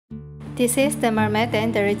This is the Mermaid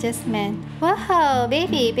and the Richest man. Whoa,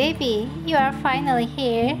 baby, you are finally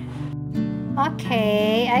here.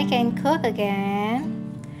 Okay, I can cook again.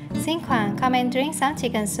 Xinquan, come and drink some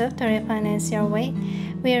chicken soup to replenish your weight.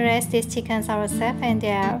 We raise these chickens ourselves and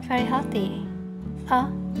they are very healthy.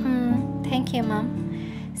 Oh, thank you, Mom.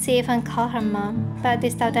 She even called her mom, but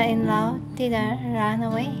this daughter-in-law didn't run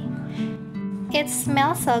away. It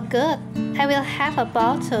smells so good. I will have a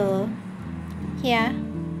bowl too. Yeah,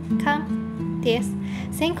 come, this.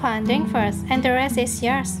 Xinquan, drink first, and the rest is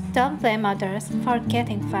yours. Don't blame others for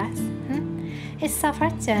getting fast. It's so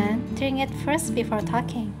urgent. Drink it first before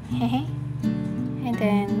talking. And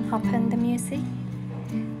then open the music.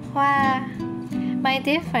 Wow. My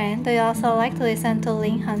dear friend, do you also like to listen to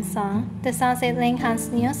Ling Han's song? The songs in Ling Han's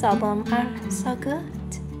new album are so good.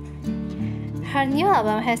 Her new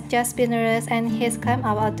album has just been released and he's climbed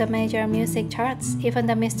up on the major music charts, even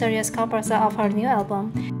the mysterious composer of her new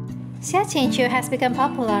album. Xia Qingqiu has become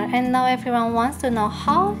popular and now everyone wants to know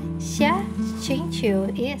how Xia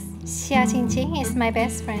Qingqiu is. Xia Qingqing is my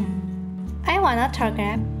best friend. I want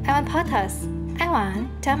autograph. I want photos. I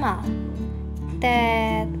want them all.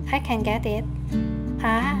 That I can get it.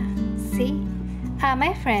 See?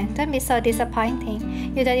 My friend, don't be so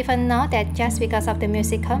disappointing. You don't even know that just because of the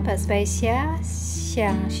music composed by Xia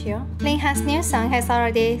Xiangxiu. Ling Han's new song has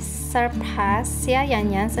already surpassed Xia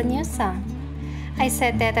Yanyan's new song. I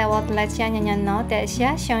said that I would let Xia Yanyan know that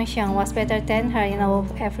Xia Xiangxiu was better than her in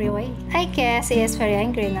every way. I guess he is very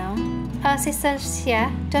angry now. Oh, Sister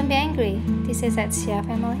Xia, don't be angry. This is at Xia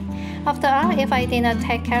family. After all, if I did not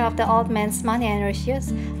take care of the old man's money and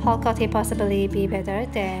issues, how could he possibly be better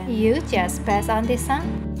than you just pass on this song?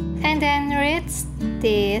 And then read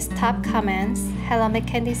these top comments. Hello,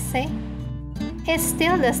 Candy say. It's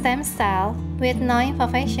still the same style, with no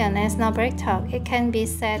information and no break talk. It can be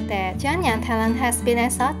said that Junqing talent has been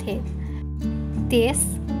assaulted. This,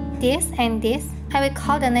 and this. I will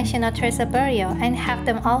call the National Treasure Bureau and have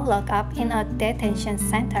them all locked up in a detention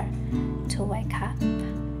center to wake up.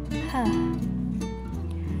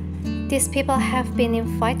 These people have been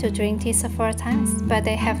invited to drink tea several times, but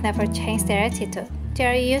they have never changed their attitude. They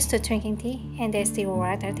are used to drinking tea, and they still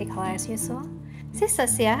write articles as usual. Sister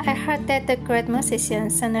Xia, I heard that the great musician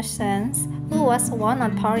Sun Yat-sen, who was one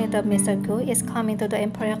on par with Mr. Gu, is coming to the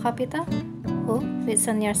imperial capital. Who? With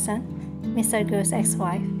Sun Yat-sen, Mr. Gu's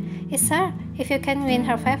ex-wife. It's her. If you can win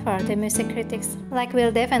her favor, the music critics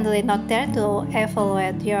will definitely not dare to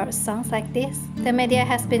evaluate your songs like this. The media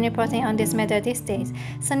has been reporting on this matter these days.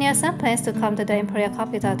 Sun Yat-sen plans to come to the imperial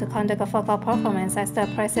capital to conduct a vocal performance as the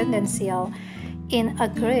presidential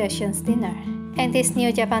inauguration dinner. And this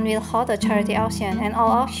new Japan will hold a charity auction, and all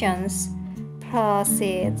auctions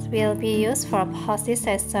proceeds will be used for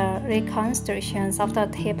post-disaster reconstructions of the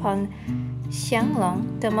Taepon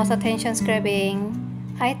Xianglong. The most attention-grabbing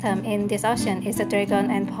item in this auction is the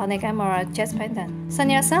dragon and ponic emerald jet pendant.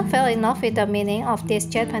 Sun Yat-sen fell in love with the meaning of this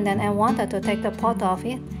jet pendant and wanted to take the photo of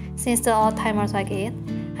it. Since the old-timers like it,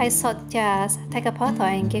 I thought just take a photo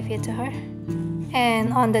and give it to her.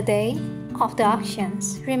 And on the day of the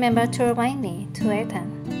auctions, remember to remind me to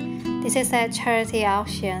attend. This is at charity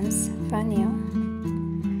auctions venue.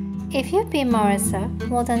 If you'd be more reserved,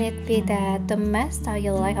 wouldn't it be that the man style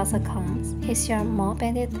you like also counts? Is your more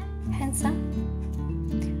bandit handsome?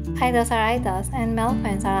 Idols are idols, and male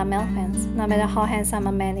fans are male fans. No matter how handsome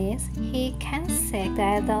a man is, he can't shake the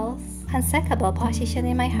idol's unshakable position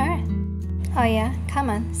in my heart. Oh yeah,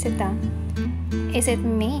 come on, sit down. Is it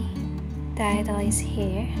me? The idol is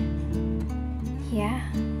here. Yeah,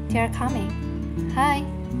 they are coming. Hi.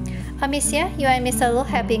 Oh, Monsieur, you and Mr. Lu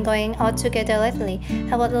have been going out together lately.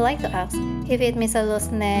 I would like to ask, if it Mr.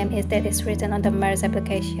 Lu's name is that is written on the marriage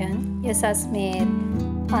application, you should meet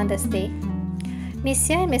on the stick.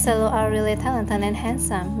 Monsieur and Mr. Lu are really talented and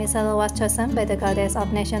handsome. Mr. Lu was chosen by the goddess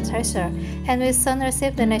of National Treasure, and will soon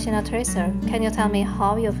receive the National Treasure. Can you tell me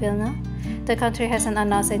how you feel now? The country hasn't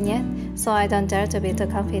announced it yet, so I don't dare to be too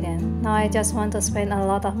confident. Now I just want to spend a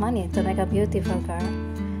lot of money to make a beautiful girl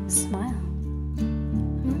smile.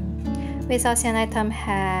 Which auction item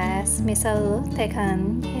has Mr. Lu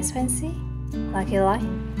taken his fancy? Lucky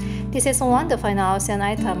line. This is one the final auction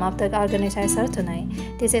item of the organizer tonight.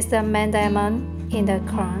 This is the main diamond in the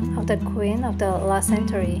crown of the queen of the last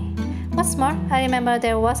century. What's more, I remember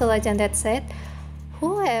there was a legend that said,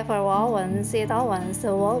 whoever owns it owns the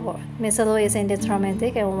whole world. Mr. Lu is indeed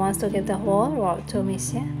romantic and wants to give the whole world to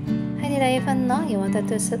Monsieur. I didn't even know you wanted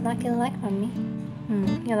to shoot lucky like for me.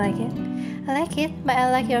 You like it? I like it, but I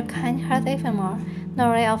like your kind heart even more.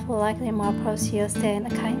 No ray of light is more precious than a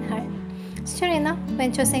kind heart. Sure enough,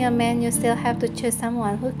 when choosing a man, you still have to choose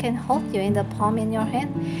someone who can hold you in the palm in your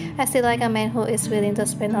hand. I still like a man who is willing to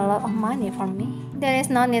spend a lot of money for me. There is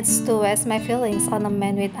no need to waste my feelings on a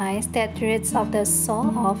man with eyes that reads of the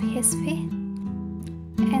sole of his feet.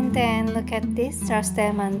 And then look at this Trust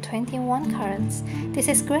Diamond 21 carats. This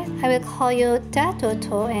is great. I will call you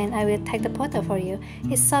Datoto and I will take the photo for you.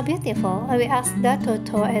 It's so beautiful. I will ask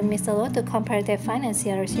Datoto and Mr. Lo to compare their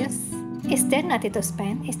financial ratios. Is there nothing to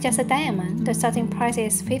spend? It's just a diamond. The starting price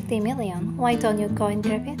is 50 million. Why don't you go and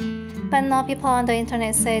grab it? But no, people on the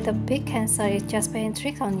internet say the big cancer is just playing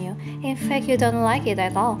tricks on you. In fact, you don't like it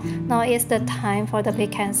at all. Now is the time for the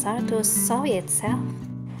big cancer to show itself.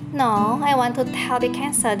 No, I want to tell Big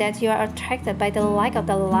Cancer that you are attracted by the light of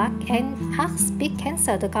the luck and ask Big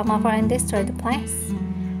Cancer to come over and destroy the place.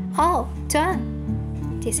 Oh,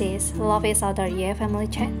 done! This is Love is Other Year family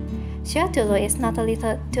chat. Sure, Tulu is not a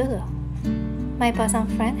little Tulu. My bosom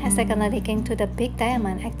friend has taken a liking to the big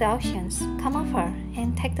diamond at the auctions. Come over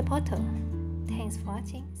and take the photo. Thanks for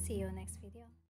watching. See you next video.